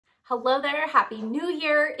Hello there, Happy New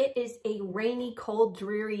Year. It is a rainy, cold,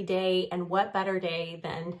 dreary day, and what better day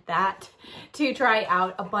than that to try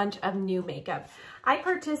out a bunch of new makeup. I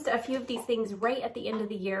purchased a few of these things right at the end of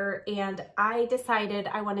the year, and I decided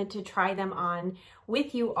I wanted to try them on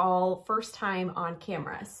with you all first time on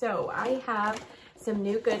camera. So I have some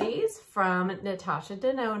new goodies from Natasha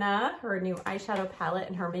Denona, her new eyeshadow palette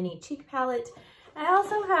and her mini cheek palette. I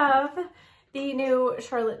also have the new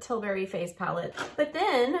Charlotte Tilbury face palette. But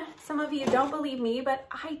then some of you don't believe me, but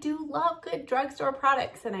I do love good drugstore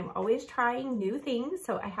products and I'm always trying new things.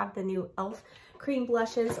 So I have the new e.l.f. cream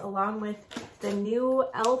blushes along with the new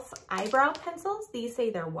e.l.f. eyebrow pencils. These say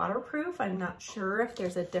they're waterproof. I'm not sure if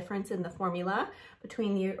there's a difference in the formula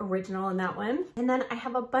between the original and that one. And then I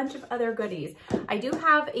have a bunch of other goodies. I do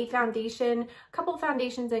have a foundation, a couple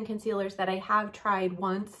foundations and concealers that I have tried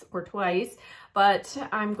once or twice, but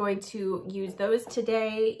I'm going to use those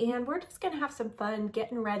today and we're just gonna have some fun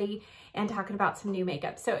getting ready and talking about some new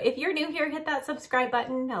makeup. So if you're new here, hit that subscribe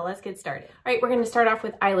button. Now let's get started. All right, we're gonna start off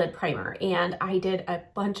with eyelid primer, and I did a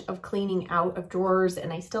bunch of cleaning out of drawers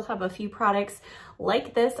and I still have a few products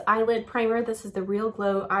like this eyelid primer. This is the Real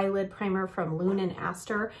Glow eyelid primer from Loon and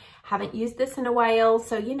Aster. Haven't used this in a while,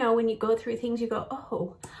 so you know when you go through things you go,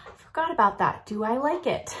 oh, forgot about that. Do I like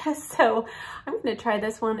it? So I'm going to try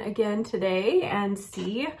this one again today and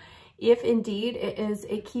see if indeed it is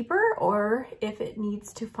a keeper or if it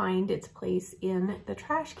needs to find its place in the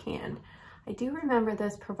trash can. I do remember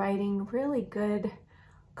this providing really good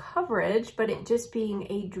coverage, but it just being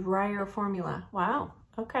a drier formula. Wow.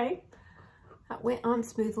 Okay. That went on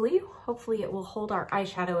smoothly. Hopefully it will hold our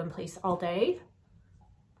eyeshadow in place all day.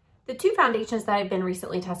 The two foundations that I've been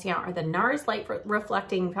recently testing out are the NARS Light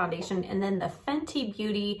Reflecting Foundation and then the Fenty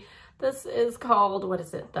Beauty. This is called, what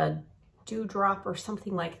is it? The Dewdrop or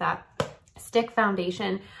something like that. Stick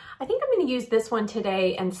foundation. I think I'm going to use this one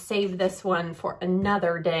today and save this one for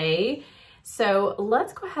another day. So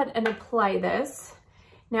let's go ahead and apply this.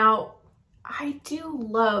 Now, I do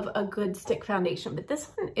love a good stick foundation, but this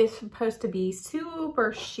one is supposed to be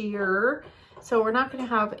super sheer. So we're not going to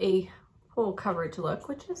have a full coverage look,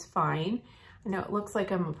 which is fine. I know it looks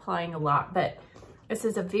like I'm applying a lot, but this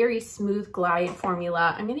is a very smooth glide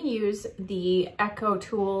formula. I'm going to use the Eco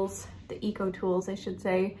Tools, the Eco Tools, I should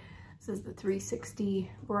say. This is the 360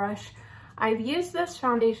 brush. I've used this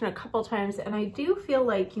foundation a couple times and I do feel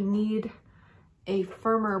like you need a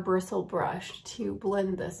firmer bristle brush to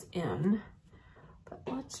blend this in. But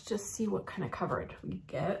let's just see what kind of coverage we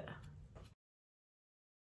get.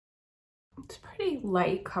 It's pretty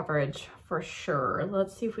light coverage for sure.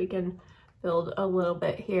 Let's see if we can build a little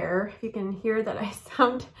bit here. You can hear that I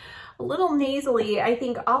sound a little nasally. I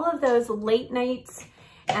think all of those late nights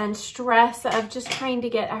and stress of just trying to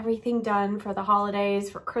get everything done for the holidays,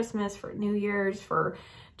 for Christmas, for New Year's, for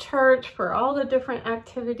church, for all the different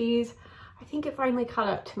activities, I think it finally caught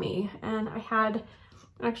up to me. And I had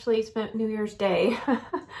actually spent New Year's Day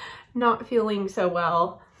not feeling so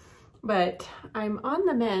well. But I'm on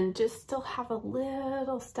the mend, just still have a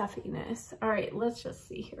little stuffiness. All right, let's just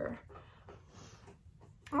see here.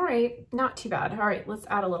 All right, not too bad. All right, let's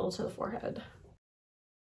add a little to the forehead.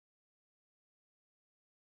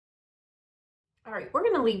 All right, we're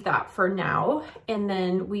gonna leave that for now, and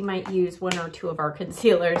then we might use one or two of our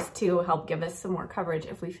concealers to help give us some more coverage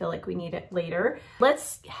if we feel like we need it later.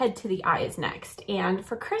 Let's head to the eyes next. And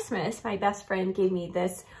for Christmas, my best friend gave me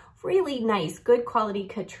this really nice, good quality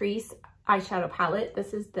Catrice eyeshadow palette.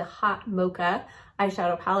 This is the Hot Mocha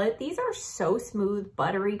eyeshadow palette. These are so smooth,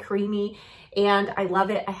 buttery, creamy, and I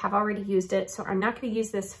love it. I have already used it, so I'm not going to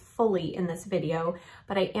use this fully in this video,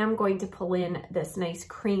 but I am going to pull in this nice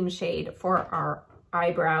cream shade for our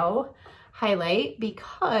eyebrow highlight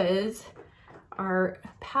because our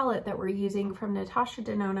palette that we're using from Natasha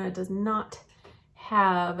Denona does not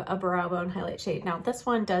have a brow bone highlight shade. Now this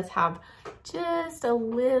one does have just a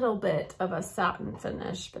little bit of a satin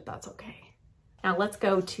finish, but that's okay. Now let's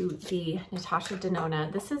go to the Natasha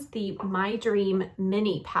Denona. This is the My Dream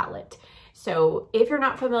mini palette. So if you're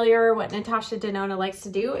not familiar, what Natasha Denona likes to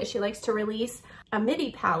do is she likes to release a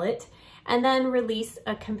mini palette and then release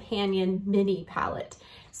a companion mini palette.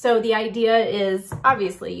 So the idea is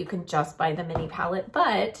obviously you can just buy the mini palette,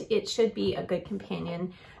 but it should be a good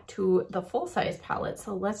companion to the full-size palette.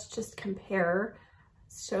 So let's just compare,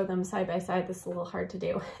 show them side by side. This is a little hard to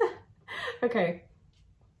do. Okay,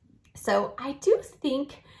 so I do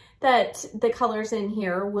think that the colors in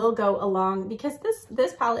here will go along because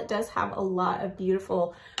this palette does have a lot of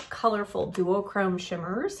beautiful, colorful duochrome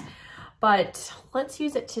shimmers, but let's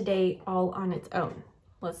use it today all on its own.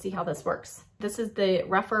 Let's see how this works. This is the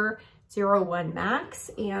Rephr 01 Max.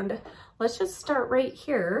 And let's just start right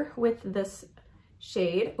here with this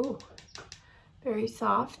shade. Ooh, very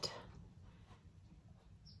soft.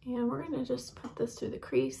 And we're gonna just put this through the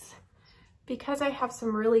crease. Because I have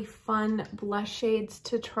some really fun blush shades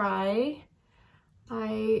to try,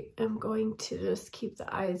 I am going to just keep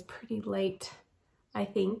the eyes pretty light, I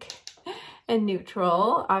think, and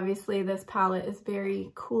neutral. Obviously this palette is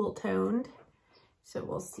very cool toned, so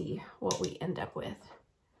we'll see what we end up with.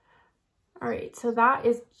 All right, so that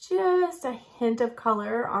is just a hint of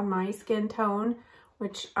color on my skin tone,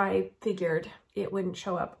 which I figured it wouldn't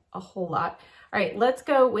show up a whole lot. All right, let's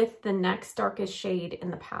go with the next darkest shade in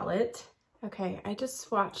the palette. Okay, I just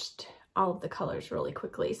swatched all of the colors really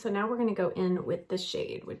quickly. So now we're gonna go in with the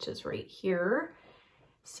shade, which is right here.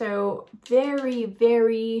 So very,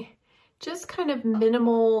 very, just kind of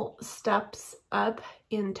minimal steps up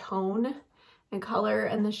in tone and color.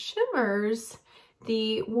 And the shimmers,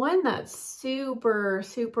 the one that's super,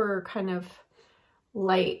 super kind of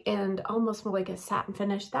light and almost more like a satin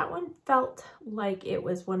finish, that one felt like it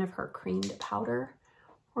was one of her creamed powder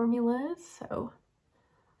formulas. So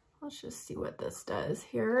let's just see what this does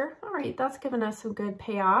here. All right, that's given us some good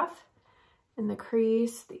payoff in the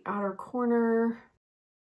crease, the outer corner.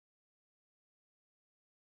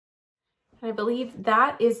 And I believe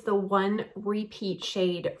that is the one repeat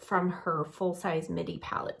shade from her full-size midi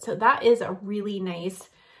palette. So that is a really nice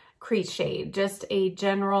crease shade, just a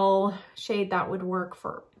general shade that would work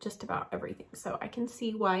for just about everything. So I can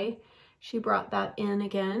see why she brought that in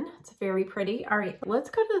again. It's very pretty. All right,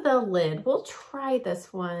 let's go to the lid. We'll try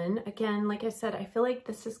this one. Again, like I said, I feel like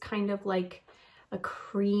this is kind of like a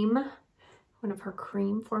cream, one of her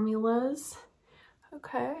cream formulas.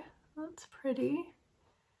 Okay, that's pretty.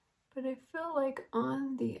 But I feel like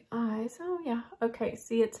on the eyes, oh yeah, okay,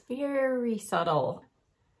 see, it's very subtle.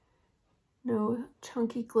 No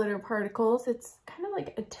chunky glitter particles. It's kind of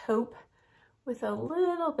like a taupe with a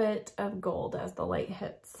little bit of gold as the light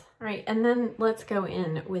hits. All right, and then let's go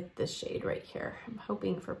in with this shade right here. I'm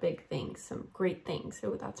hoping for big things, some great things.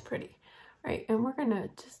 So that's pretty. All right, and we're gonna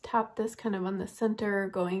just tap this kind of on the center,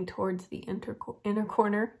 going towards the inner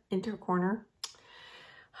corner.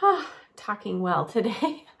 Talking well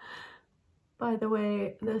today. By the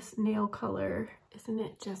way, this nail color, isn't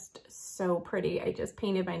it just so pretty? I just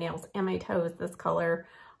painted my nails and my toes this color.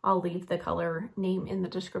 I'll leave the color name in the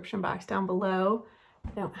description box down below.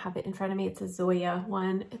 I don't have it in front of me. It's a Zoya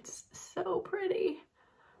one. It's so pretty.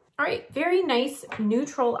 All right, very nice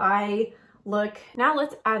neutral eye look. Now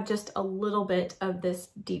let's add just a little bit of this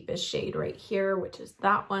deepest shade right here, which is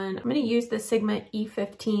that one. I'm gonna use the Sigma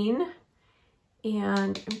E15,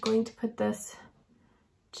 and I'm going to put this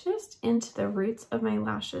just into the roots of my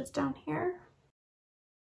lashes down here.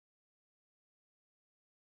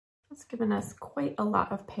 It's given us quite a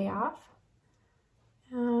lot of payoff.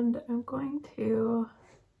 And I'm going to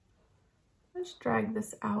just drag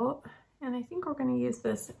this out. And I think we're going to use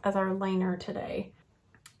this as our liner today.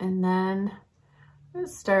 And then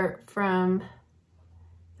let's start from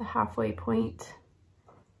the halfway point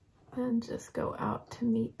and just go out to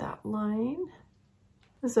meet that line.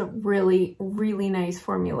 This is a really, really nice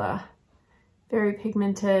formula. Very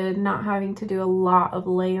pigmented, not having to do a lot of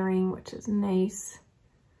layering, which is nice,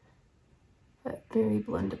 but very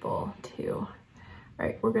blendable too. All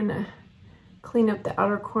right, we're gonna clean up the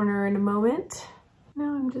outer corner in a moment.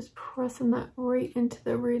 Now I'm just pressing that right into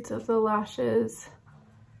the roots of the lashes.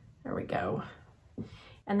 There we go.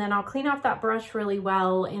 And then I'll clean off that brush really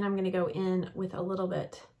well, and I'm gonna go in with a little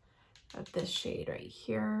bit of this shade right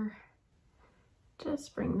here.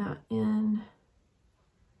 Just bring that in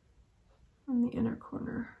on the inner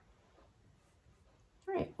corner.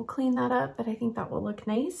 All right, we'll clean that up, but I think that will look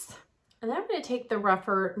nice. And then I'm going to take the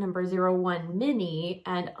Rephr number 01 Mini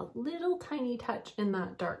and a little tiny touch in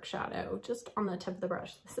that dark shadow, just on the tip of the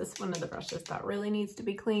brush. This is one of the brushes that really needs to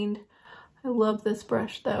be cleaned. I love this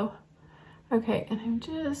brush though. Okay, and I'm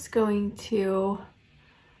just going to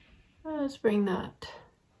just bring that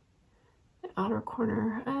the outer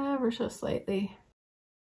corner ever so slightly.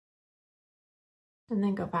 And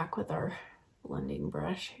then go back with our blending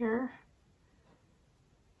brush here.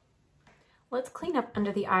 Let's clean up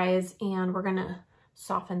under the eyes, and we're gonna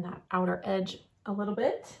soften that outer edge a little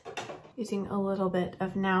bit using a little bit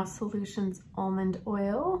of Now Solutions almond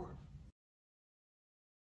oil.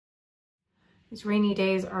 These rainy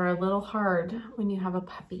days are a little hard when you have a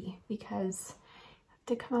puppy because you have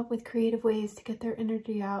to come up with creative ways to get their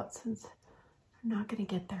energy out, since they're not gonna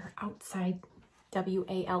get their outside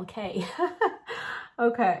W-A-L-K.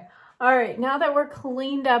 Okay, all right, now that we're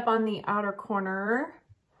cleaned up on the outer corner,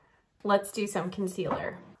 let's do some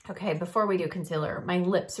concealer. Okay, before we do concealer, my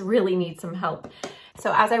lips really need some help.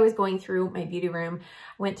 So as I was going through my beauty room,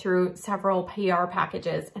 I went through several PR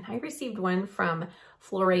packages and I received one from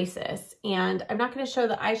Florasis, and I'm not going to show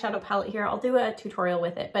the eyeshadow palette here. I'll do a tutorial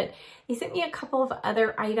with it, but they sent me a couple of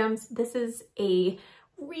other items. This is a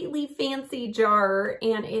really fancy jar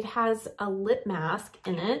and it has a lip mask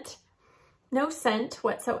in it. No scent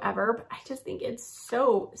whatsoever, but I just think it's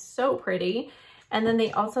so, so pretty. And then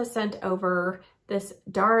they also sent over this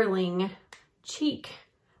darling cheek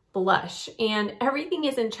blush, and everything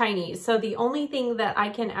is in Chinese. So the only thing that I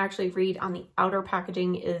can actually read on the outer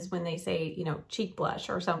packaging is when they say, you know, cheek blush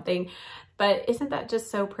or something. But isn't that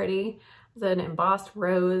just so pretty? It's an embossed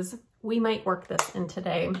rose. We might work this in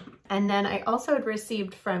today. And then I also had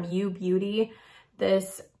received from U Beauty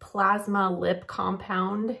this plasma lip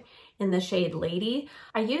compound in the shade Lady.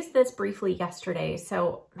 I used this briefly yesterday,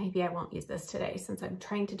 so maybe I won't use this today since I'm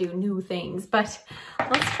trying to do new things, but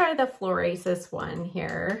let's try the Florasis one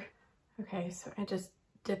here. Okay, so I just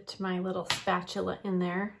dipped my little spatula in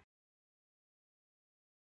there.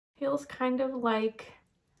 Feels kind of like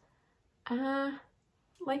a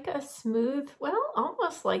smooth, well,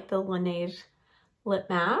 almost like the Laneige lip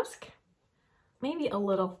mask. Maybe a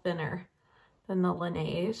little thinner than the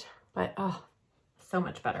Laneige, but oh, so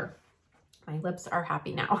much better. My lips are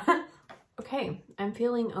happy now. Okay, I'm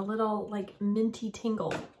feeling a little like minty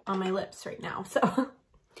tingle on my lips right now. So,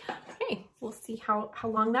 okay, we'll see how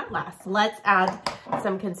long that lasts. Let's add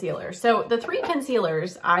some concealer. So the 3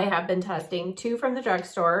 concealers I have been testing, 2 from the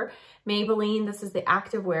drugstore, Maybelline, this is the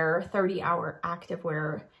Activewear 30-hour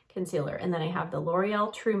Activewear concealer. And then I have the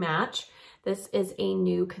L'Oreal True Match. This is a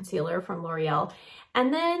new concealer from L'Oreal.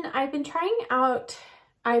 And then I've been trying out,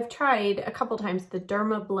 I've tried a couple times the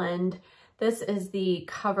Derma Blend. This is the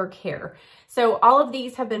Cover Care. So all of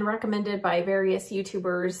these have been recommended by various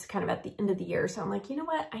YouTubers kind of at the end of the year. So I'm like, you know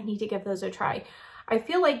what? I need to give those a try. I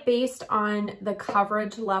feel like based on the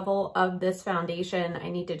coverage level of this foundation, I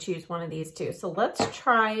need to choose one of these two. So let's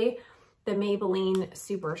try the Maybelline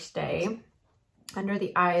Super Stay under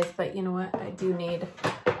the eyes. But you know what? I do need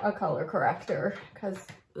a color corrector because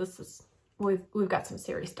this is, we've got some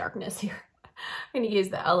serious darkness here. I'm gonna use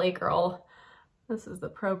the LA Girl. This is the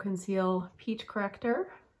Pro Conceal Peach Corrector.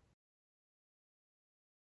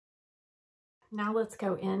 Now let's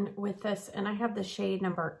go in with this, and I have the shade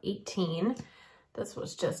number 18. This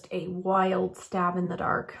was just a wild stab in the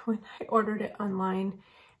dark when I ordered it online.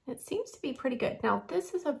 It seems to be pretty good. Now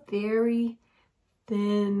this is a very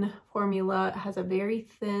thin formula. It has a very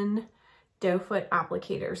thin doe foot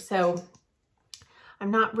applicator, so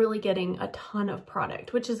I'm not really getting a ton of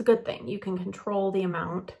product, which is a good thing. You can control the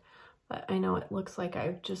amount. But I know it looks like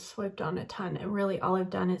I've just swiped on a ton. And really all I've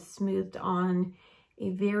done is smoothed on a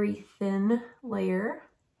very thin layer.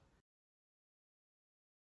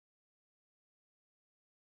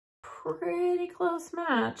 Pretty close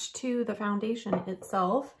match to the foundation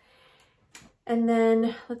itself. And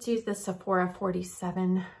then let's use the Sephora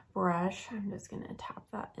 47 brush. I'm just gonna tap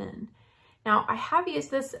that in. Now I have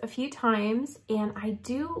used this a few times and I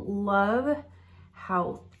do love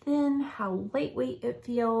how thin, how lightweight it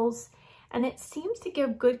feels. And it seems to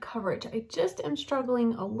give good coverage. I just am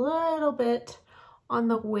struggling a little bit on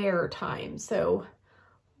the wear time. So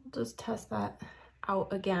we'll just test that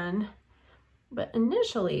out again. But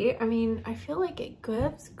initially, I mean, I feel like it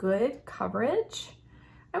gives good coverage.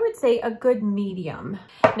 I would say a good medium.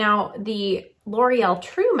 Now the L'Oreal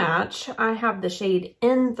True Match, I have the shade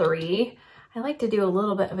N3. I like to do a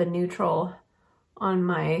little bit of a neutral on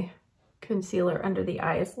my concealer under the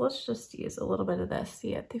eyes. Let's just use a little bit of this.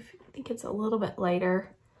 See, I think it's a little bit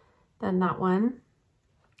lighter than that one.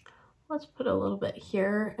 Let's put a little bit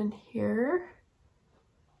here and here.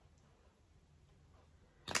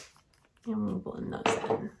 And we'll blend those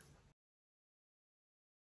in.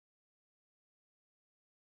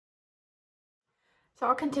 So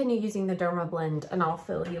I'll continue using the Derma Blend and I'll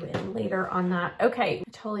fill you in later on that. Okay,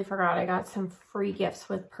 I totally forgot I got some free gifts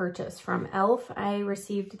with purchase from e.l.f. I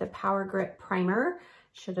received the Power Grip Primer.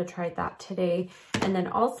 Should have tried that today. And then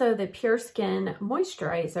also the Pure Skin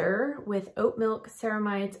Moisturizer with oat milk,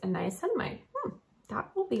 ceramides, and niacinamide. That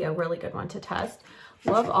will be a really good one to test.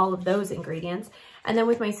 Love all of those ingredients. And then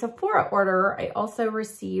with my Sephora order, I also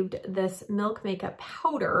received this Milk Makeup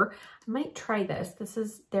Powder. I might try this. This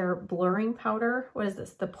is their blurring powder. What is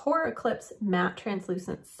this? The Pore Eclipse Matte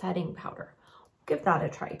Translucent Setting Powder. Give that a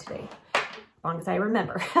try today, as long as I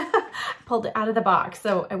remember. I pulled it out of the box,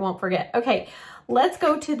 so I won't forget. Okay, let's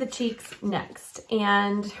go to the cheeks next.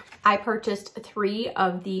 And I purchased 3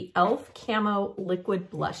 of the e.l.f. Camo Liquid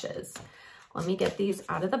Blushes. Let me get these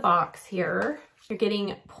out of the box here. You're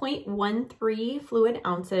getting 0.13 fluid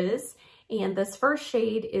ounces, and this first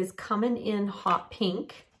shade is Coming In Hot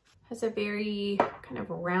Pink. Has a very kind of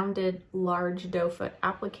rounded, large doe foot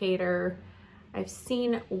applicator. I've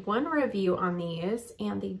seen one review on these,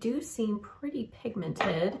 and they do seem pretty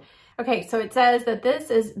pigmented. Okay, so it says that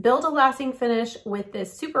this is build a lasting finish with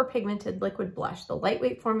this super pigmented liquid blush. The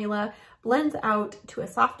lightweight formula blends out to a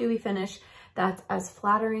soft, dewy finish that's as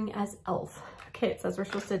flattering as e.l.f. Okay, it says we're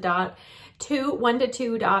supposed to dot 1 to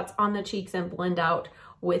 2 dots on the cheeks and blend out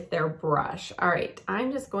with their brush. All right,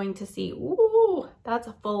 I'm just going to see, ooh, that's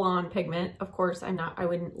a full-on pigment. Of course, I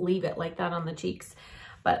wouldn't leave it like that on the cheeks,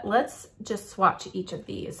 but let's just swatch each of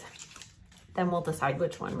these. Then we'll decide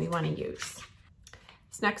which one we want to use.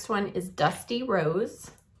 This next one is Dusty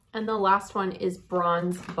Rose, and the last one is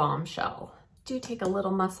Bronze Bombshell. Do take a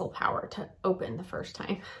little muscle power to open the first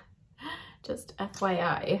time. Just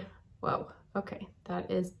FYI. Whoa, okay, that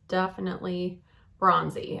is definitely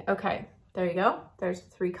bronzy. Okay, there you go. There's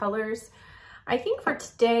 3 colors. I think for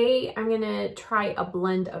today, I'm gonna try a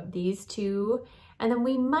blend of these 2, and then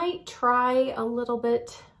we might try a little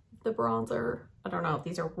bit the bronzer. I don't know if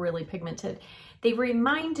these are really pigmented. They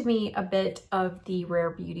remind me a bit of the Rare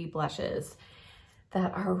Beauty blushes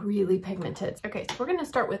that are really pigmented. Okay, so we're gonna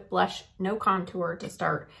start with blush, no contour to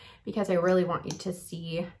start, because I really want you to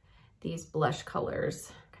see these blush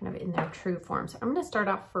colors kind of in their true form. So I'm gonna start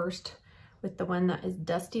off first with the one that is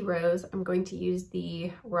Dusty Rose. I'm going to use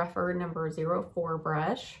the Rephr number 04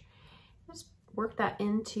 brush. Just work that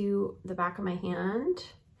into the back of my hand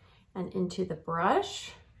and into the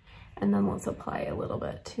brush. And then let's apply a little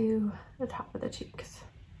bit to the top of the cheeks.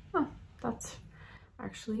 Oh, that's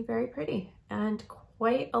actually very pretty and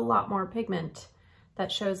quite a lot more pigment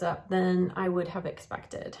that shows up than I would have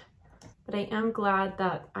expected. But I am glad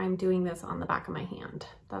that I'm doing this on the back of my hand.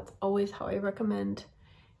 That's always how I recommend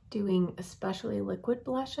doing, especially liquid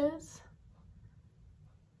blushes.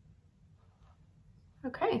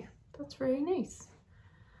 Okay, that's very nice.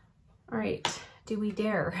 All right, do we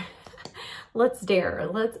dare? Let's dare.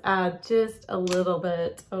 Let's add just a little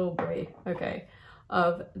bit, oh boy, okay,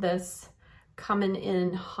 of this Coming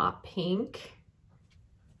In Hot Pink.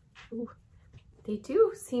 Ooh, they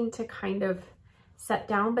do seem to kind of set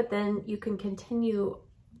down, but then you can continue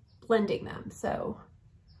blending them. So,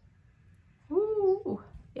 ooh,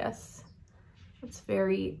 yes, it's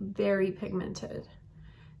very, very pigmented.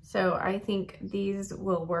 So I think these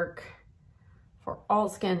will work for all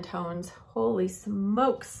skin tones. Holy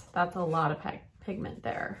smokes, that's a lot of pigment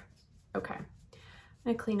there. Okay, I'm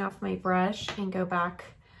gonna clean off my brush and go back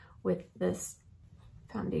with this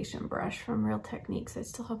foundation brush from Real Techniques. I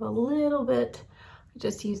still have a little bit. I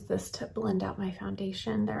just use this to blend out my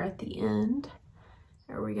foundation there at the end.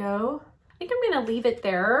 There we go. I think I'm gonna leave it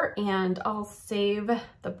there, and I'll save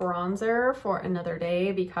the bronzer for another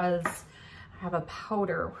day because I have a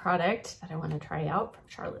powder product that I wanna try out from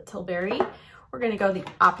Charlotte Tilbury. We're gonna go the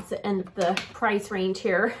opposite end of the price range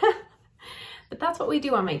here. But that's what we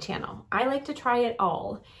do on my channel. I like to try it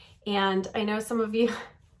all. And I know some of you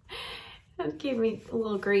gave me a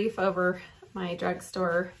little grief over my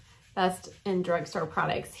drugstore, best in drugstore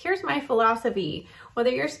products. Here's my philosophy. Whether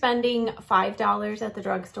you're spending $5 at the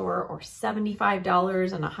drugstore or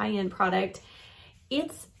 $75 on a high-end product,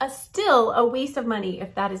 it's still a waste of money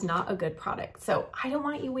if that is not a good product. So I don't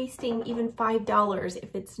want you wasting even $5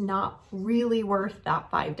 if it's not really worth that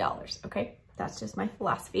 $5, okay? That's just my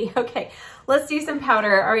philosophy. Okay, let's do some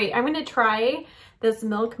powder. All right, I'm gonna try this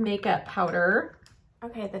Milk Makeup Powder.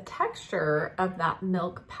 Okay, the texture of that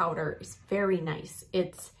milk powder is very nice.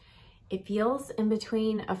 It feels in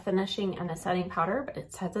between a finishing and a setting powder, but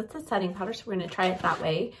it says it's a setting powder, so we're gonna try it that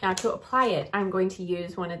way. Now to apply it, I'm going to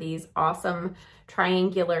use one of these awesome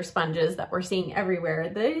triangular sponges that we're seeing everywhere.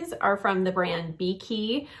 These are from the brand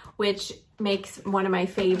Beige, which makes one of my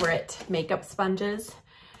favorite makeup sponges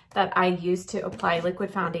that I use to apply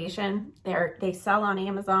liquid foundation. They sell on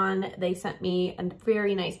Amazon. They sent me a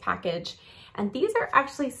very nice package. And these are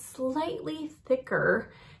actually slightly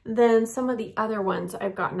thicker than some of the other ones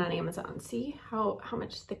I've gotten on Amazon. See how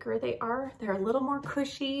much thicker they are? They're a little more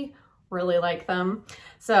cushy, really like them.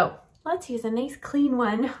 So let's use a nice clean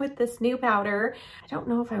one with this new powder. I don't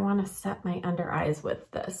know if I wanna set my under eyes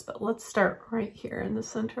with this, but let's start right here in the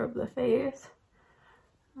center of the face.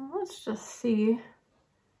 Let's just see.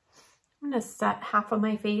 I'm gonna set half of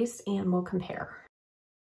my face and we'll compare.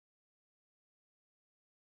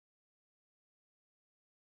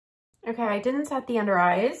 Okay, I didn't set the under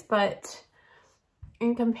eyes, but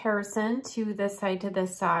in comparison to this side to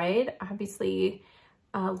this side, obviously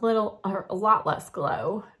a lot less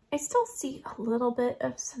glow. I still see a little bit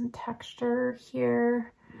of some texture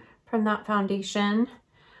here from that foundation.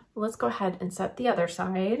 Let's go ahead and set the other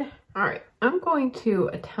side. All right, I'm going to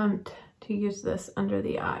attempt to use this under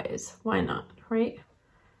the eyes. Why not, right?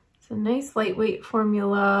 It's a nice lightweight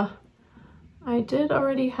formula. I did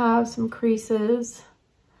already have some creases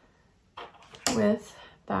with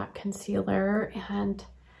that concealer, and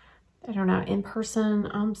I don't know, in person,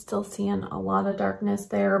 I'm still seeing a lot of darkness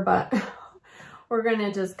there, but we're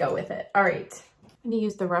gonna just go with it. All right, I'm gonna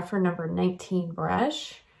use the Rephr number 19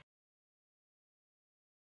 brush.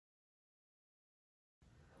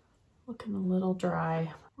 Looking a little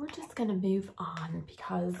dry. We're just gonna move on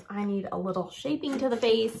because I need a little shaping to the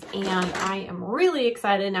face, and I am really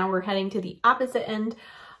excited. Now we're heading to the opposite end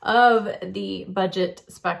of the budget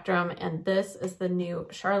spectrum, and this is the new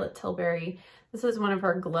Charlotte Tilbury. This is one of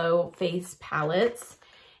her Glow Face palettes,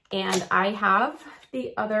 and I have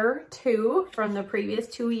the other two from the previous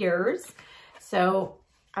 2 years. So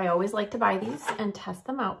I always like to buy these and test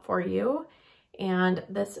them out for you. And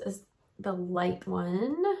this is the light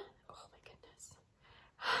one.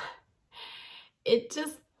 It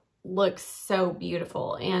just looks so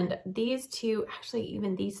beautiful. And these two, actually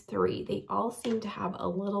even these three, they all seem to have a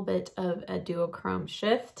little bit of a duochrome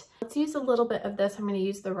shift. Let's use a little bit of this. I'm going to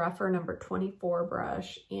use the Rephr number 24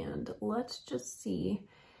 brush, and let's just see.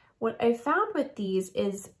 What I found with these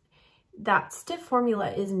is that stiff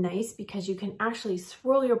formula is nice because you can actually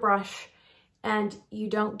swirl your brush and you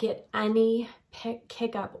don't get any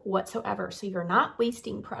kick up whatsoever. So you're not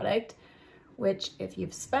wasting product, which if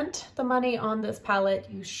you've spent the money on this palette,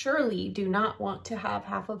 you surely do not want to have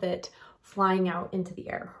half of it flying out into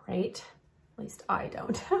the air, right? At least I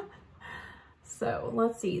don't. So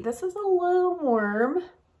let's see, this is a little warm.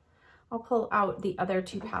 I'll pull out the other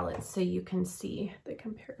two palettes so you can see the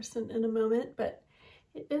comparison in a moment, but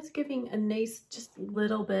it is giving a nice, just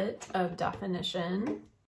little bit of definition.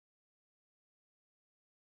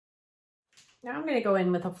 Now I'm gonna go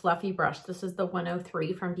in with a fluffy brush. This is the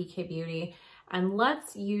 103 from BK Beauty. And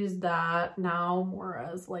let's use that now more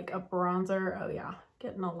as like a bronzer. Oh yeah,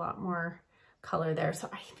 getting a lot more color there. So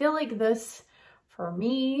I feel like this, for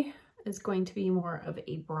me, is going to be more of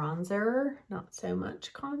a bronzer, not so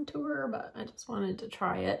much contour, but I just wanted to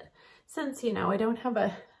try it since, you know, I don't have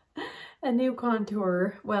a new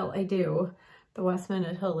contour. Well, I do, the Westman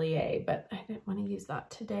Atelier, but I didn't want to use that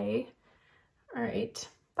today. All right.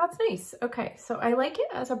 That's nice. Okay, so I like it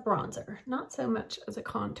as a bronzer, not so much as a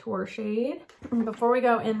contour shade. Before we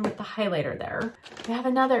go in with the highlighter there, we have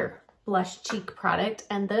another blush cheek product,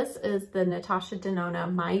 and this is the Natasha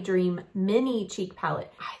Denona My Dream Mini Cheek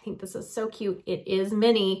Palette. I think this is so cute. It is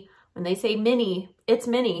mini. When they say mini, it's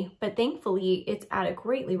mini, but thankfully it's at a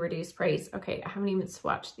greatly reduced price. Okay, I haven't even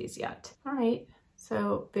swatched these yet. All right,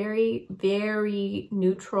 so very, very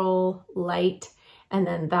neutral, light. And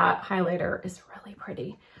then that highlighter is really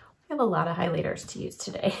pretty. We have a lot of highlighters to use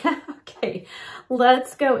today. Okay,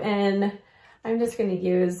 let's go in. I'm just gonna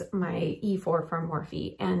use my E4 from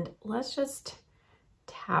Morphe, and let's just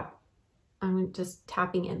tap. I'm just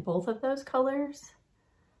tapping in both of those colors.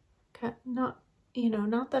 Okay, not, you know,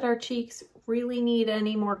 not that our cheeks really need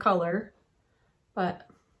any more color, but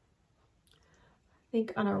I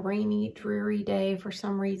think on a rainy, dreary day, for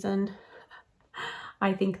some reason,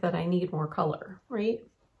 I think that I need more color, right?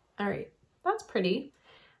 All right, that's pretty.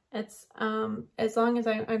 It's, as long as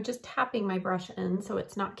I'm just tapping my brush in so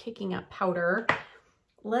it's not kicking up powder.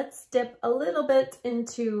 Let's dip a little bit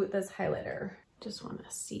into this highlighter. Just wanna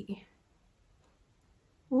see.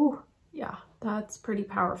 Ooh, yeah, that's pretty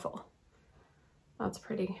powerful. That's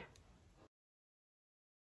pretty.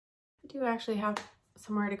 I do actually have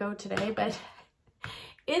somewhere to go today, but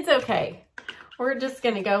it's okay. We're just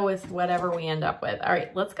gonna go with whatever we end up with. All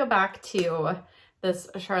right, let's go back to this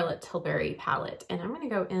Charlotte Tilbury palette, and I'm gonna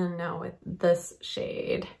go in now with this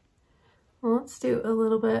shade. Let's do a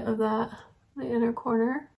little bit of that in the inner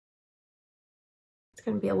corner. It's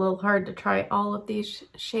gonna be a little hard to try all of these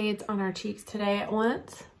shades on our cheeks today at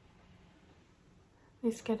once.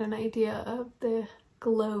 Let's get an idea of the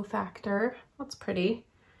glow factor. That's pretty.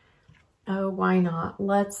 Oh, why not?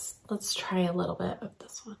 Let's try a little bit of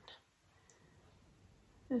this one.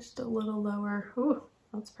 Just a little lower. Ooh,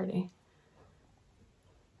 that's pretty.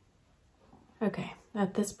 Okay,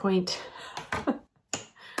 at this point, I'm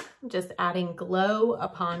just adding glow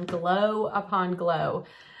upon glow upon glow.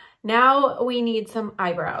 Now we need some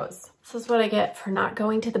eyebrows. This is what I get for not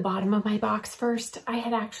going to the bottom of my box first. I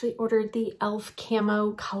had actually ordered the e.l.f.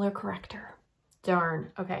 Camo Color Corrector.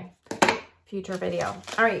 Darn, okay, future video.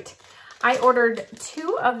 All right, I ordered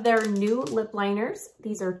 2 of their new lip liners.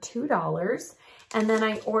 These are $2. And then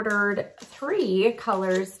I ordered 3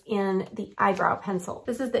 colors in the eyebrow pencil.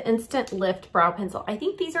 This is the Instant Lift Brow Pencil. I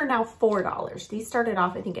think these are now $4. These started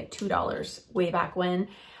off, I think, at $2 way back when.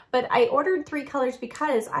 But I ordered 3 colors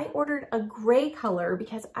because I ordered a gray color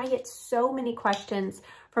because I get so many questions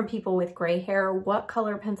from people with gray hair. What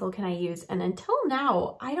color pencil can I use? And until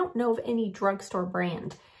now, I don't know of any drugstore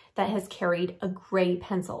brand that has carried a gray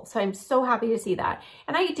pencil. So I'm so happy to see that.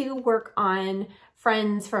 And I do work on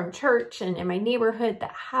friends from church and in my neighborhood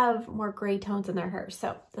that have more gray tones in their hair.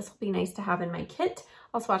 So this will be nice to have in my kit.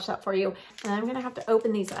 I'll swatch that for you. And I'm gonna have to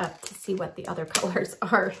open these up to see what the other colors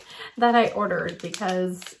are that I ordered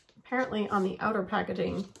because apparently on the outer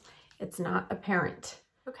packaging, it's not apparent.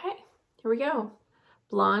 Okay, here we go.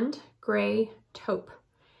 Blonde, gray, taupe.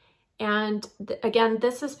 And again,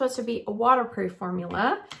 this is supposed to be a waterproof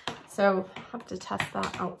formula. So I'll have to test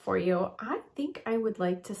that out for you. I think I would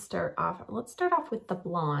like to start off, let's start off with the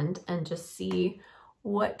blonde and just see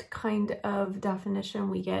what kind of definition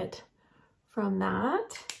we get from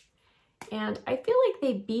that. And I feel like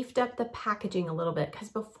they beefed up the packaging a little bit because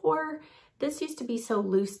before this used to be so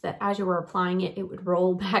loose that as you were applying it, it would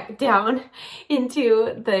roll back down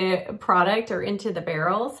into the product or into the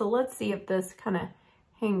barrel. So let's see if this kind of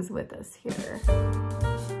hangs with us here.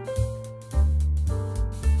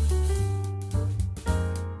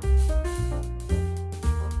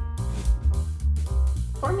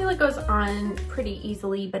 Formula goes on pretty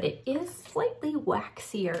easily, but it is slightly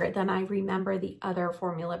waxier than I remember the other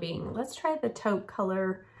formula being. Let's try the taupe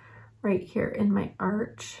color right here in my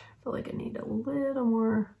arch. I feel like I need a little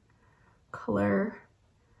more color,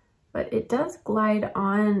 but it does glide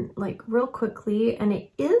on like real quickly and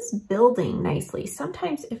it is building nicely.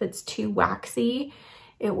 Sometimes if it's too waxy,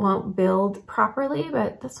 it won't build properly,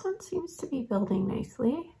 but this one seems to be building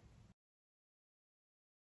nicely.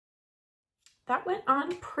 That went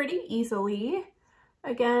on pretty easily.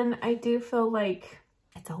 Again, I do feel like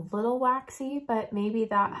it's a little waxy, but maybe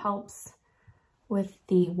that helps with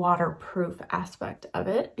the waterproof aspect of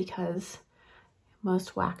it because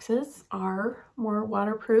most waxes are more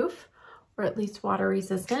waterproof or at least water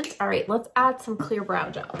resistant. All right, let's add some clear brow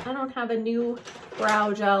gel. I don't have a new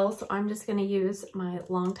brow gel, so I'm just gonna use my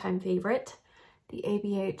longtime favorite, the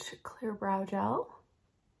ABH Clear Brow Gel.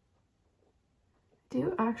 I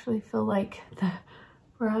do actually feel like the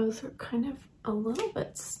brows are kind of a little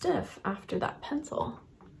bit stiff after that pencil.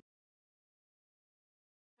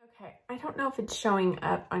 Okay, I don't know if it's showing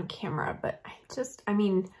up on camera, but I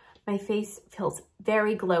mean, my face feels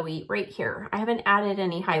very glowy right here. I haven't added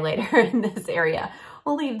any highlighter in this area.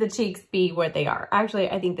 We'll leave the cheeks be what they are. Actually,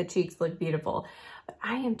 I think the cheeks look beautiful, but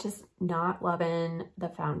I am just not loving the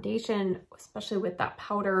foundation, especially with that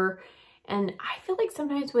powder. And I feel like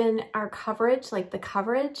sometimes when our coverage, like the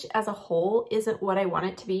coverage as a whole isn't what I want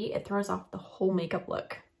it to be, it throws off the whole makeup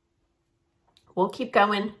look. We'll keep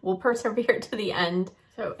going. We'll persevere to the end.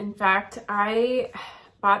 So in fact, I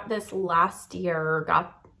bought this last year,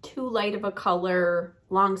 got too light of a color.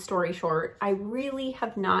 Long story short, I really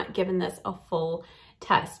have not given this a full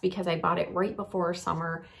test because I bought it right before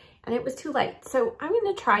summer and it was too light. So I'm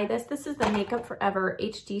going to try this. This is the Makeup Forever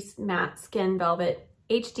HD Matte Skin Velvet.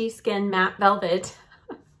 HD Skin Matte Velvet.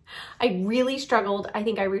 I really struggled. I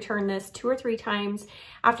think I returned this 2 or 3 times.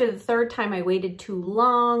 After the 3rd time, I waited too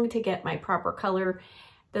long to get my proper color.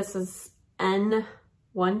 This is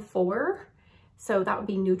N14, so that would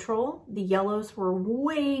be neutral. The yellows were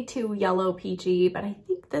way too yellow peachy, but I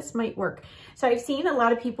think this might work. So I've seen a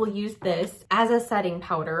lot of people use this as a setting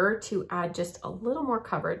powder to add just a little more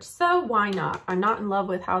coverage. So why not? I'm not in love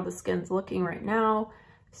with how the skin's looking right now.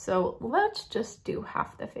 So let's just do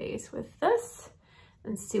half the face with this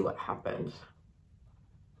and see what happens.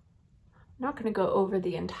 I'm not going to go over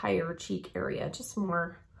the entire cheek area, just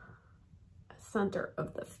more center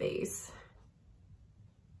of the face.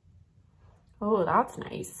 Oh, that's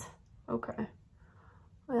nice. Okay.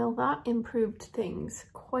 Well, that improved things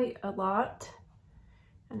quite a lot.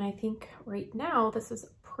 And I think right now this is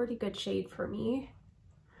a pretty good shade for me.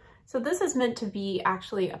 So this is meant to be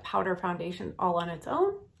actually a powder foundation all on its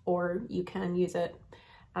own, or you can use it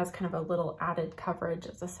as kind of a little added coverage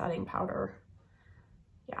as a setting powder.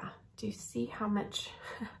 Yeah, do you see how much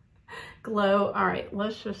glow? All right,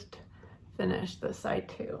 let's just finish this side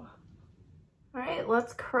too. All right,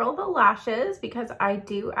 let's curl the lashes because I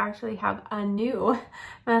do actually have a new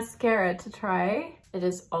mascara to try. It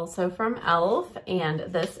is also from e.l.f.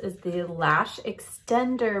 and this is the Lash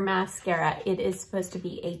Extender Mascara. It is supposed to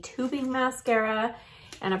be a tubing mascara.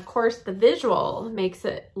 And of course the visual makes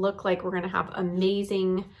it look like we're gonna have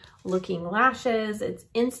amazing looking lashes. It's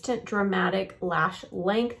instant dramatic lash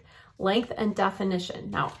length, length and definition.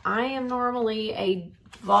 Now, I am normally a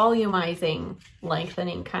volumizing,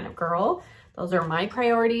 lengthening kind of girl. Those are my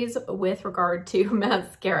priorities with regard to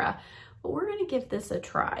mascara. But we're gonna give this a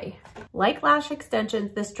try. Like lash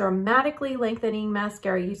extensions, this dramatically lengthening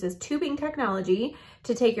mascara uses tubing technology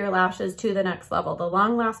to take your lashes to the next level. The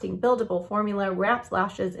long-lasting buildable formula wraps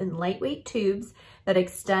lashes in lightweight tubes that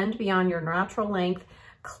extend beyond your natural length,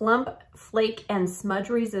 clump, flake, and smudge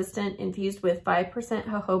resistant, infused with 5%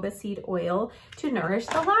 jojoba seed oil to nourish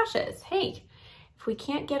the lashes. Hey, if we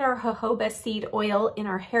can't get our jojoba seed oil in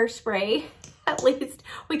our hairspray, at least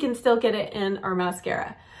we can still get it in our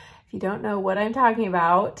mascara. If you don't know what I'm talking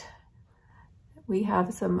about, we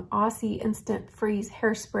have some Aussie Instant Freeze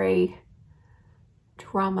hairspray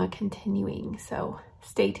drama continuing, so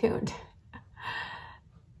stay tuned.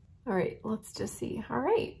 All right, let's just see. All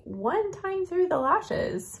right, 1 time through the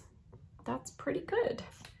lashes. That's pretty good.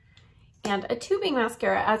 And a tubing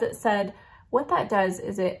mascara, as it said, what that does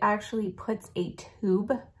is it actually puts a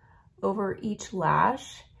tube over each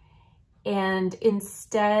lash. And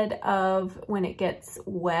instead of when it gets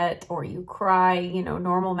wet or you cry, you know,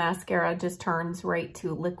 normal mascara just turns right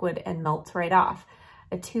to liquid and melts right off.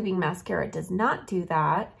 A tubing mascara does not do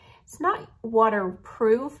that. It's not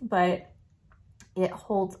waterproof, but it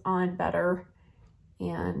holds on better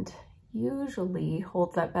and usually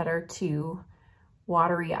holds up better to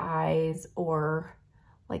watery eyes, or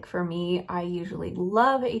like for me, I usually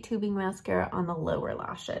love a tubing mascara on the lower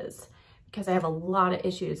lashes because I have a lot of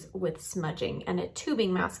issues with smudging, and a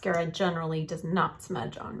tubing mascara generally does not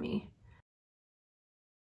smudge on me.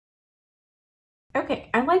 Okay,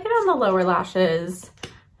 I like it on the lower lashes. I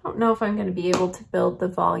don't know if I'm gonna be able to build the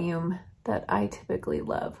volume that I typically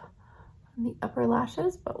love on the upper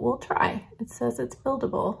lashes, but we'll try. It says it's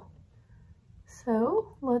buildable.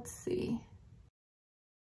 So let's see.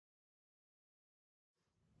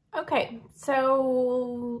 Okay,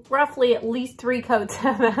 so roughly at least 3 coats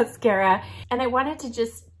of mascara, and I wanted to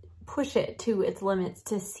just push it to its limits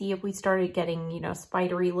to see if we started getting, you know,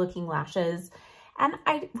 spidery looking lashes. And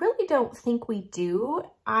I really don't think we do.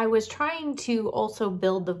 I was trying to also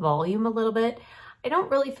build the volume a little bit. I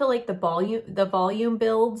don't really feel like the volume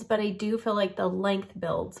builds, but I do feel like the length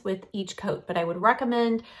builds with each coat. But I would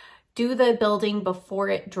recommend do the building before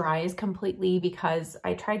it dries completely, because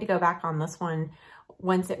I tried to go back on this one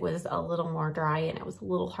once it was a little more dry and it was a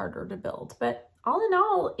little harder to build. But all in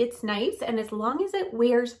all, it's nice, and as long as it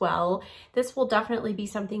wears well, this will definitely be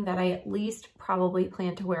something that I at least probably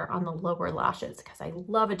plan to wear on the lower lashes, because I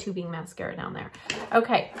love a tubing mascara down there.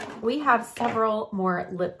 Okay, we have several more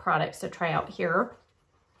lip products to try out here.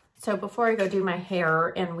 So before I go do my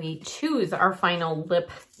hair and we choose our final lip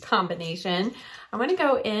combination, I'm gonna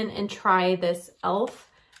go in and try this e.l.f.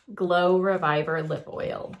 Glow Reviver Lip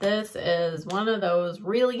Oil. This is one of those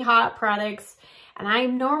really hot products, and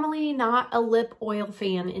I'm normally not a lip oil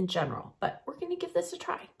fan in general, but we're gonna give this a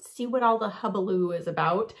try, see what all the hubbaloo is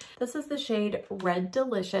about. This is the shade Red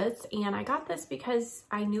Delicious, and I got this because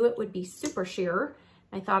I knew it would be super sheer.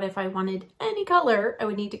 I thought if I wanted any color, I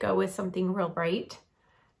would need to go with something real bright.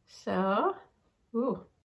 So, ooh.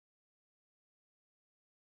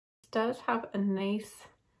 It does have a nice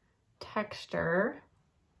texture,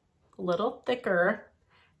 a little thicker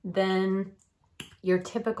than your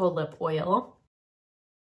typical lip oil.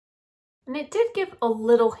 And it did give a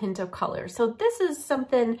little hint of color. So this is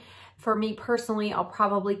something for me personally, I'll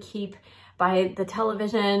probably keep by the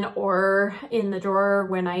television or in the drawer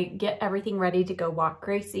when I get everything ready to go walk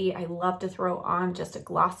Gracie. I love to throw on just a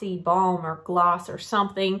glossy balm or gloss or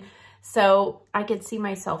something. So I could see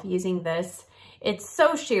myself using this. It's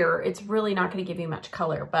so sheer, it's really not gonna give you much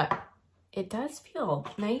color, but it does feel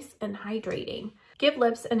nice and hydrating. Give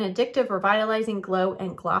lips an addictive, revitalizing glow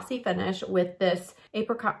and glossy finish with this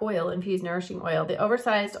apricot oil infused nourishing oil. The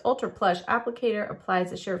oversized ultra plush applicator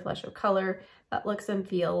applies a sheer flush of color that looks and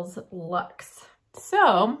feels luxe.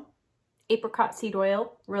 So, apricot seed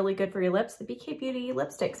oil, really good for your lips. The BK Beauty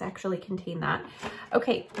lipsticks actually contain that.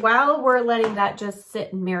 Okay, while we're letting that just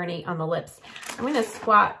sit and marinate on the lips, I'm gonna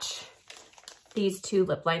swatch these 2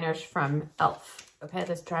 lip liners from e.l.f. Okay,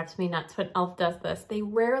 this drives me nuts when e.l.f. does this. They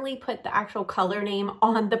rarely put the actual color name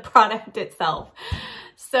on the product itself.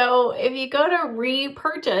 So if you go to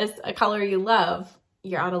repurchase a color you love,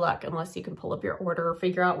 you're out of luck unless you can pull up your order or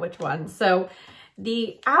figure out which one. So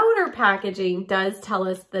the outer packaging does tell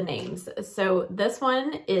us the names. So this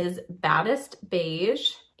one is Baddest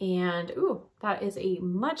Beige, and ooh, that is a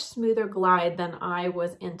much smoother glide than I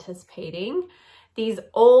was anticipating. These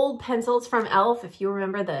old pencils from e.l.f., if you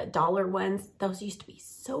remember the dollar ones, those used to be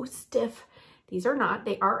so stiff. These are not.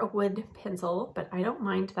 They are a wood pencil, but I don't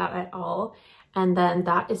mind that at all. And then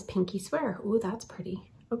that is Pinky Swear. Ooh, that's pretty.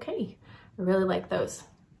 Okay, I really like those.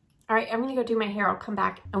 All right, I'm gonna go do my hair. I'll come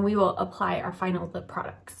back and we will apply our final lip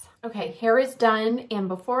products. Okay, hair is done. And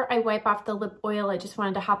before I wipe off the lip oil, I just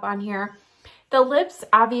wanted to hop on here. The lips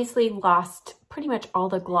obviously lost pretty much all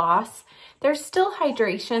the gloss. There's still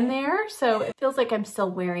hydration there, so it feels like I'm still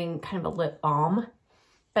wearing kind of a lip balm.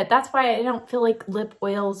 But that's why I don't feel like lip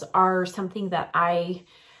oils are something that I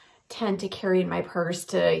tend to carry in my purse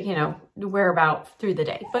to, you know, wear about through the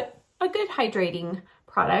day. But a good hydrating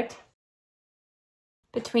product.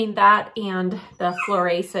 Between that and the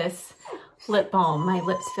Florasis lip balm, my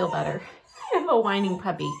lips feel better. I have a whining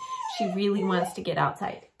puppy. She really wants to get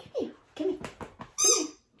outside. Come here, come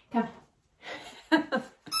here.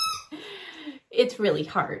 It's really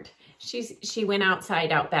hard. She went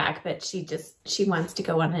outside out back, but she wants to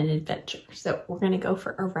go on an adventure. So we're gonna go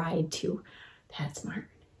for a ride to PetSmart.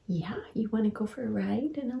 Yeah, you wanna go for a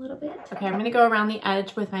ride in a little bit? Okay, I'm gonna go around the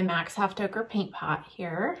edge with my Max Half Toker paint pot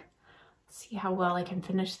here. See how well I can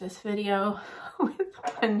finish this video with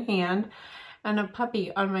one hand and a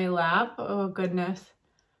puppy on my lap. Oh goodness.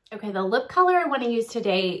 Okay, the lip color I want to use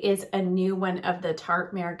today is a new one of the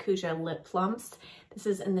Tarte Maracuja lip plumps. This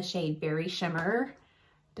is in the shade Berry Shimmer.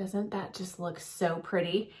 Doesn't that just look so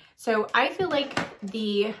pretty? So I feel like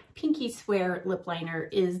the Pinky Swear lip liner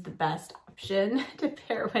is the best option to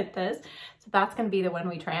pair with this. So that's going to be the one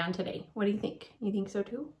we try on today. What do you think? You think so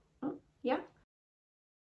too? Oh, yeah.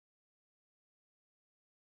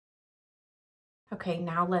 Okay,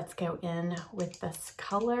 now let's go in with this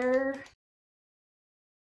color.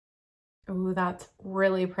 Oh, that's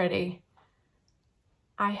really pretty.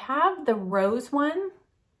 I have the rose one.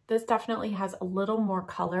 This definitely has a little more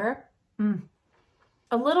color.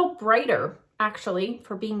 A little brighter, actually,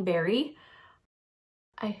 for being berry.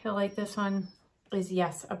 I feel like this one is,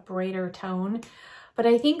 yes, a brighter tone. But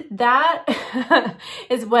I think that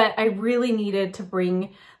is what I really needed to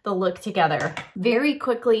bring the look together. Very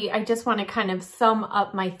quickly, I just want to kind of sum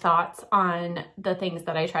up my thoughts on the things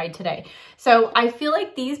that I tried today. So I feel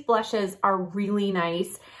like these blushes are really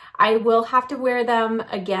nice. I will have to wear them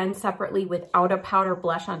again separately without a powder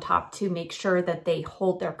blush on top to make sure that they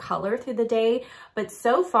hold their color through the day. But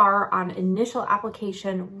so far on initial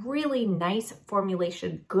application, really nice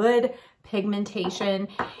formulation, good pigmentation,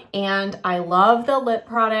 and I love the lip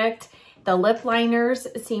product. The lip liners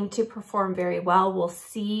seem to perform very well. We'll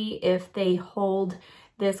see if they hold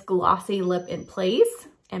this glossy lip in place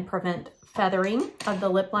and prevent feathering of the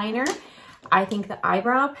lip liner. I think the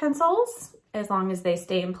eyebrow pencils, as long as they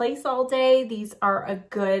stay in place all day, these are a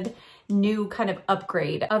good new kind of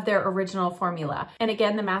upgrade of their original formula. And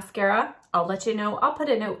again, the mascara, I'll let you know. I'll put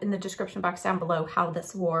a note in the description box down below how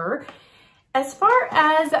this wore. As far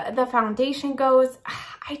as the foundation goes,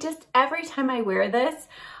 every time I wear this,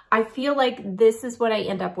 I feel like this is what I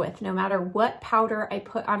end up with. No matter what powder I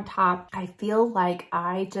put on top, I feel like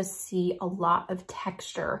I just see a lot of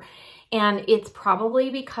texture. And it's probably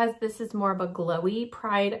because this is more of a glowy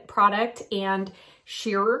product and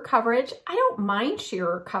sheerer coverage. I don't mind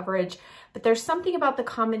sheerer coverage, but there's something about the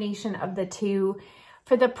combination of the two.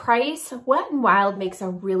 For the price, Wet n Wild makes a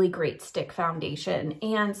really great stick foundation.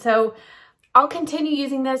 And so I'll continue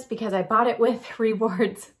using this because I bought it with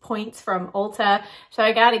rewards points from Ulta, so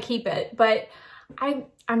I gotta keep it. But I'm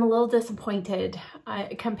a little disappointed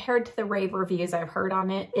compared to the rave reviews I've heard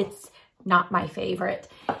on it. It's not my favorite.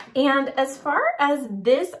 And as far as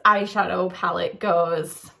this eyeshadow palette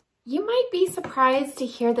goes, you might be surprised to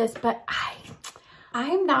hear this, but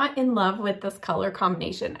I'm not in love with this color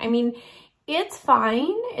combination. I mean, it's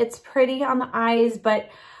fine, it's pretty on the eyes, but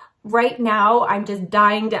right now, I'm just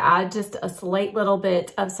dying to add just a slight little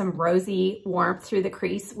bit of some rosy warmth through the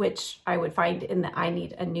crease, which I would find in the I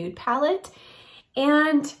Need a Nude palette.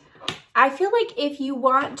 And I feel like if you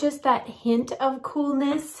want just that hint of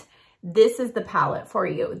coolness, this is the palette for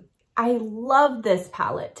you. I love this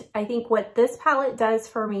palette. I think what this palette does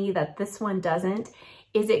for me that this one doesn't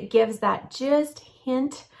is it gives that just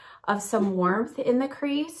hint of some warmth in the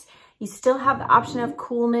crease. You still have the option of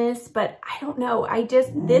coolness, but I don't know.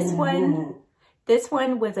 This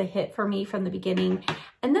one was a hit for me from the beginning.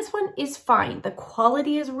 And this one is fine. The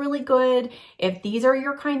quality is really good. If these are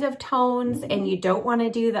your kind of tones and you don't want to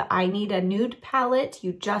do the I Need a Nude palette,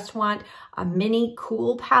 you just want a mini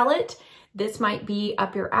cool palette, this might be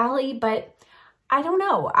up your alley, but I don't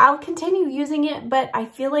know. I'll continue using it, but I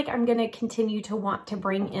feel like I'm going to continue to want to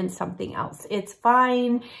bring in something else. It's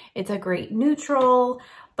fine. It's a great neutral,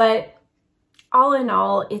 but all in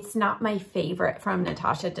all, it's not my favorite from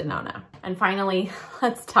Natasha Denona. And finally,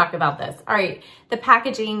 let's talk about this. All right, the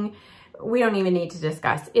packaging we don't even need to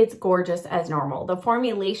discuss. It's gorgeous as normal. The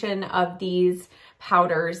formulation of these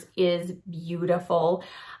powders is beautiful.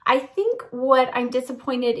 I think what I'm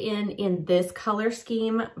disappointed in this color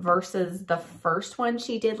scheme versus the first one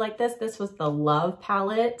she did like this was the Love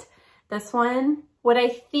palette, this one. What I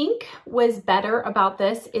think was better about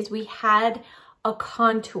this is we had a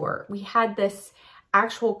contour. We had this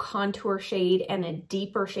actual contour shade and a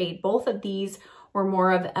deeper shade. Both of these were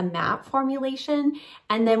more of a matte formulation.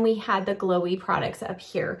 And then we had the glowy products up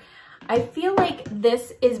here. I feel like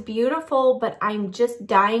this is beautiful, but I'm just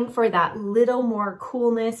dying for that little more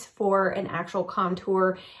coolness for an actual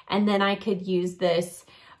contour. And then I could use this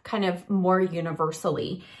kind of more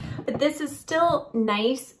universally. But this is still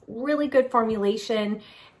nice, really good formulation.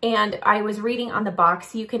 And I was reading on the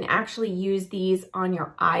box, you can actually use these on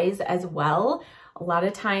your eyes as well. A lot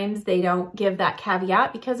of times they don't give that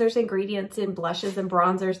caveat because there's ingredients in blushes and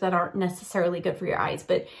bronzers that aren't necessarily good for your eyes.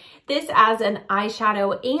 But this as an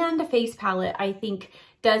eyeshadow and a face palette, I think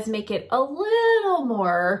does make it a little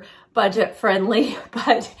more budget friendly,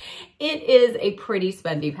 but it is a pretty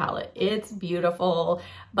spendy palette. It's beautiful,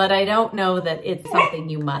 but I don't know that it's something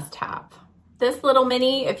you must have. This little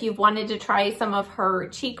mini, if you've wanted to try some of her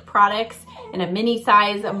cheek products in a mini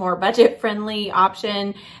size, a more budget-friendly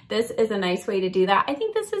option, this is a nice way to do that. I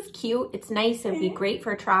think this is cute. It's nice. It'd be great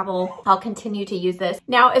for travel. I'll continue to use this.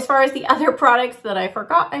 Now, as far as the other products that I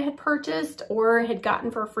forgot I had purchased or had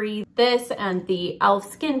gotten for free, this and the e.l.f.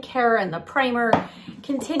 skincare and the primer,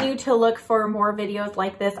 continue to look for more videos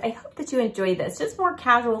like this. I hope that you enjoyed this. Just more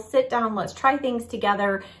casual, sit down, let's try things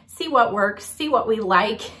together, see what works, see what we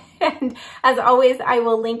like. And as always, I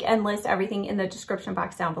will link and list everything in the description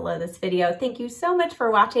box down below this video. Thank you so much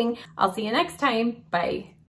for watching. I'll see you next time. Bye.